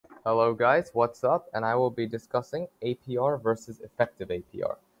Hello guys, what's up? And I will be discussing APR versus effective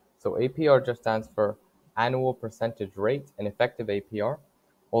APR. So APR just stands for annual percentage rate, and effective APR,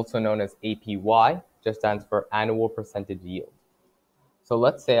 also known as APY, just stands for annual percentage yield. So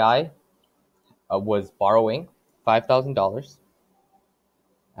let's say I was borrowing $5,000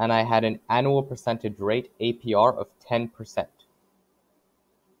 and I had an annual percentage rate APR of 10%.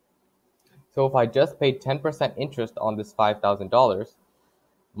 So if I just paid 10% interest on this $5,000,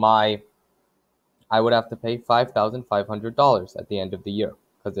 I would have to pay $5,500 at the end of the year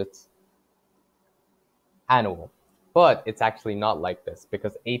because it's annual. But it's actually not like this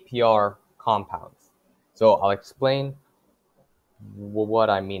because APR compounds. So I'll explain what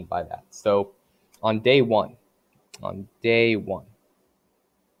I mean by that. So on day one,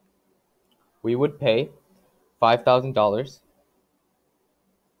 we would pay $5,000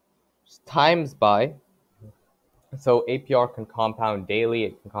 times by, so APR can compound daily,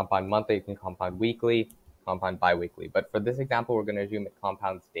 it can compound monthly, it can compound weekly, compound bi-weekly. But for this example, we're going to assume it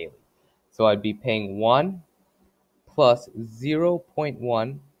compounds daily. So I'd be paying 1 plus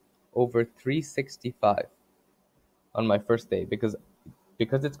 0.1 over 365 on my first day because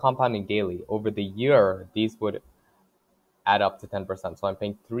it's compounding daily. Over the year, these would add up to 10%. So I'm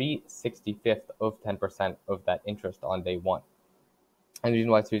paying 3/65 of 10% of that interest on day one. And the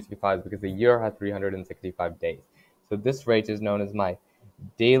reason why it's 365 is because the year has 365 days. So this rate is known as my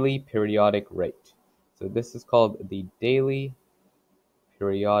daily periodic rate. So this is called the daily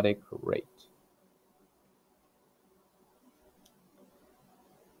periodic rate.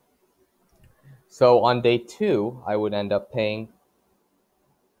 So on day two, I would end up paying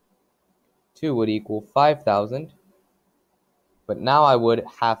 2 would equal 5,000. But now I would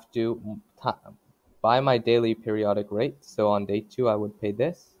have to buy my daily periodic rate. So on day two, I would pay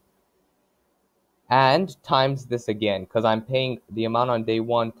this. And times this again, because I'm paying the amount on day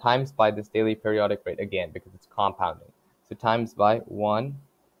one times by this daily periodic rate again, because it's compounding. So times by 1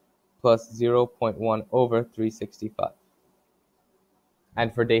 plus 0.1 over 365.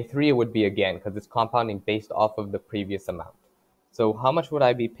 And for day three, it would be again, because it's compounding based off of the previous amount. So how much would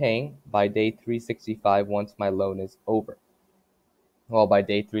I be paying by day 365 once my loan is over? Well, by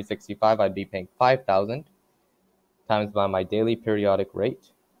day 365, I'd be paying 5,000 times by my daily periodic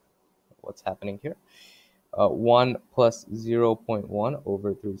rate. What's happening here? 1 plus 0.1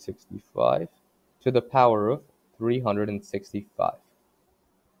 over 365 to the power of 365.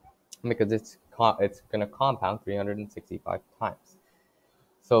 Because it's going to compound 365 times.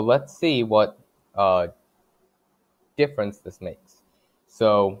 So let's see what difference this makes.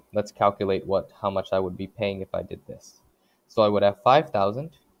 So let's calculate how much I would be paying if I did this. So I would have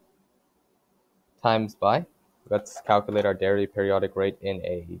 5,000 times by, let's calculate our daily periodic rate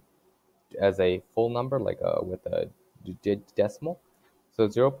as a full number, like with a decimal. So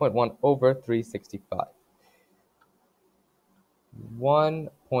 0.1 over 365.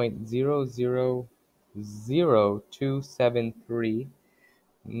 1.000273973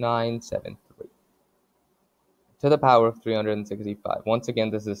 to the power of 365. Once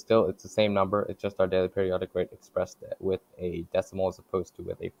again, it's the same number. It's just our daily periodic rate expressed with a decimal as opposed to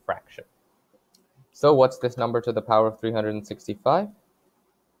with a fraction. So what's this number to the power of 365?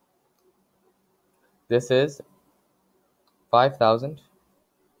 This is 5,000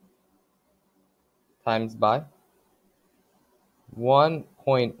 times by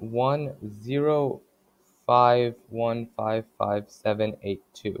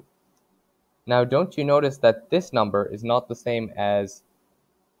 1.1051555782. Now, don't you notice that this number is not the same as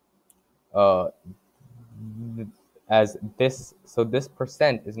this? So this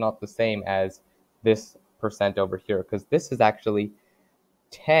percent is not the same as this percent over here, because this is actually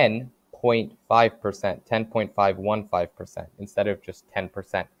 10.5%, 10.515% instead of just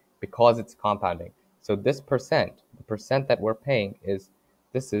 10%, because it's compounding. So this percent, the percent that we're paying is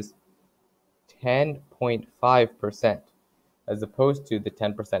 10.5%. as opposed to the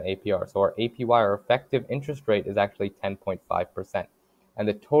 10% APR. So our APY, our effective interest rate, is actually 10.5%. And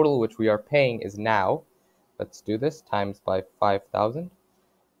the total which we are paying is now, let's do this, times by 5,000.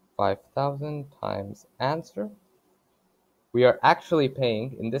 5,000 times answer. We are actually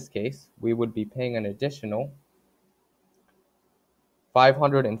paying, in this case, we would be paying an additional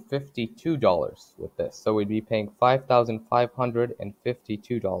 $552 with this. So we'd be paying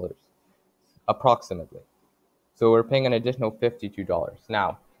 $5,552 approximately. So we're paying an additional $52.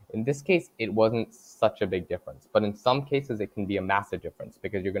 Now, in this case, it wasn't such a big difference, but in some cases, it can be a massive difference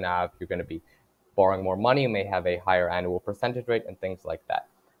because you're going to be borrowing more money. You may have a higher annual percentage rate and things like that.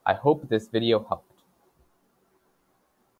 I hope this video helped.